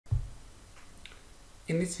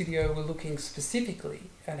In this video, we're looking specifically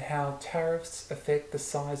at how tariffs affect the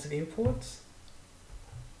size of imports,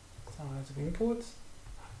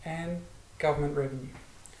 and government revenue.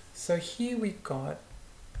 So here we've got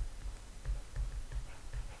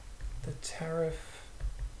the tariff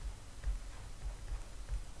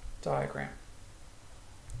diagram.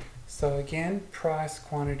 So again, price,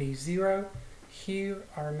 quantity, 0. Here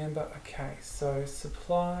I remember, okay, so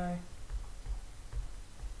supply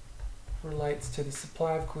relates to the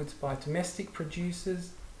supply of goods by domestic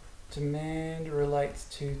producers. Demand relates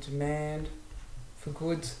to demand for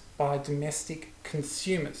goods by domestic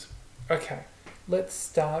consumers. Okay, let's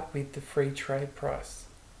start with the free trade price.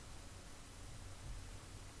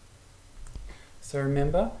 So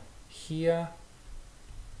remember, here,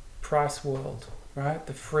 price world, right?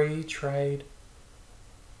 The free trade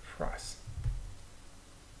price.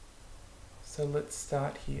 So let's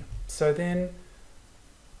start here. So then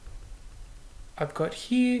I've got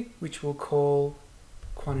here, which we'll call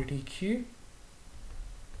quantity Q,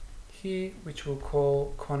 here, which we'll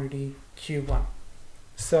call quantity Q1.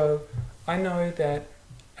 So I know that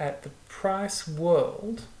at the price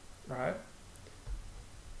world, right,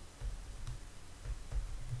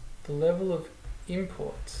 the level of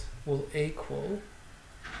imports will equal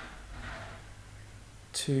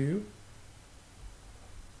to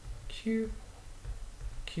Q1.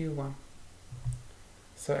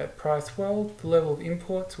 So at price world, the level of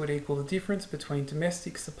imports would equal the difference between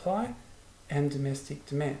domestic supply and domestic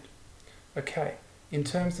demand. Okay, in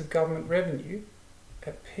terms of government revenue,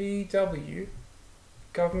 at PW,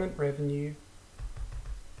 government revenue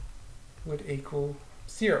would equal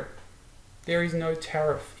 0. There is no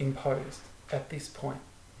tariff imposed at this point.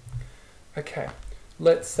 Okay,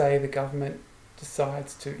 let's say the government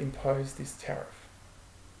decides to impose this tariff.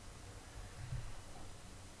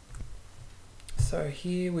 So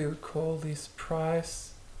here we would call this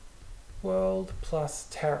price world plus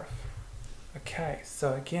tariff. Okay,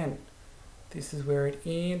 so again, this is where it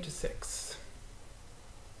intersects.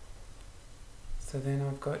 So then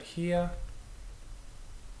I've got here,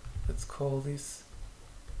 let's call this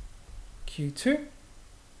Q2,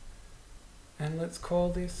 and let's call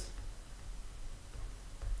this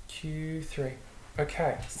Q3.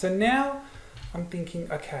 Okay, so now I'm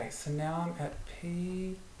thinking, okay, so now I'm at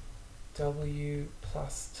PW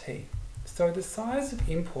plus T. So the size of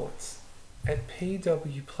imports at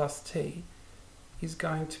PW plus T is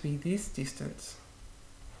going to be this distance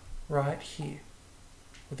right here,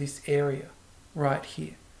 or this area right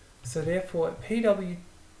here. So therefore at PW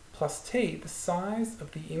plus T, the size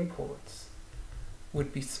of the imports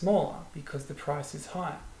would be smaller because the price is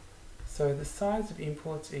higher. So the size of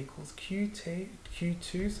imports equals Q2,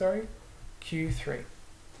 Q3.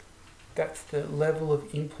 That's the level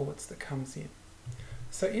of imports that comes in.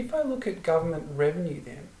 So if I look at government revenue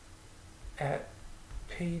then at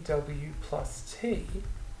PW plus T,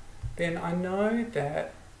 then I know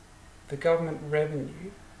that the government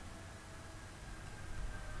revenue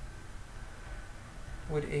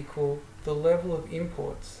would equal the level of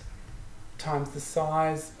imports times the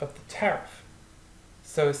size of the tariff.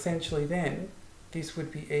 So essentially then, this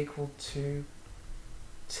would be equal to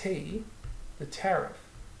T, the tariff,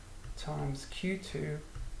 times Q2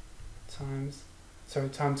 times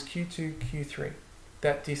Q2, Q3,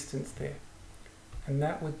 that distance there. And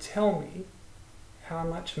that would tell me how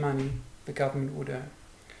much money the government would earn.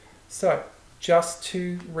 So, just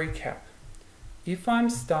to recap, if I'm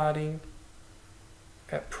starting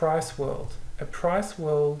at price world,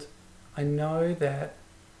 I know that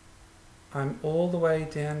I'm all the way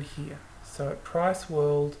down here. So at price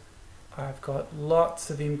world, I've got lots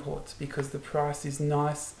of imports because the price is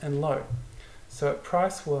nice and low. So at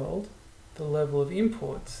price world, the level of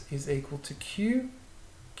imports is equal to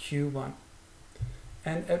Q1.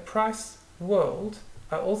 And at price world,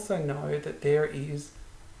 I also know that there is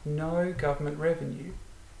no government revenue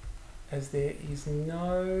as there is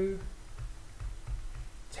no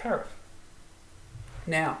tariff.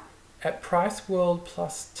 Now, at price world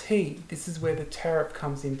plus T, this is where the tariff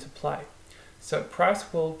comes into play. So at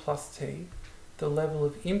price world plus T, the level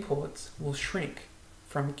of imports will shrink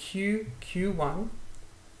from Q1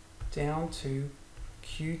 down to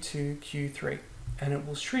Q2, Q3. And it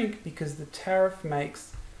will shrink because the tariff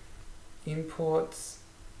makes imports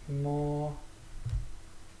more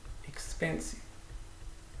expensive.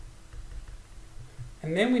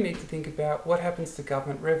 And then we need to think about what happens to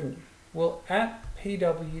government revenue. Well, at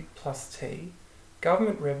PW plus T,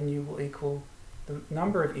 government revenue will equal the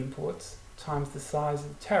number of imports times the size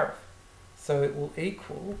of the tariff. So it will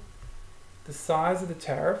equal the size of the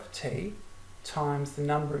tariff, T, times the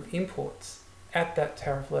number of imports at that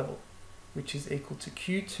tariff level. which is equal to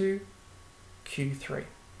Q2, Q3.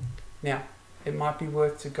 Now, it might be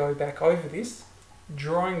worth to go back over this,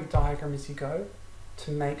 drawing the diagram as you go,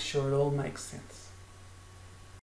 to make sure it all makes sense.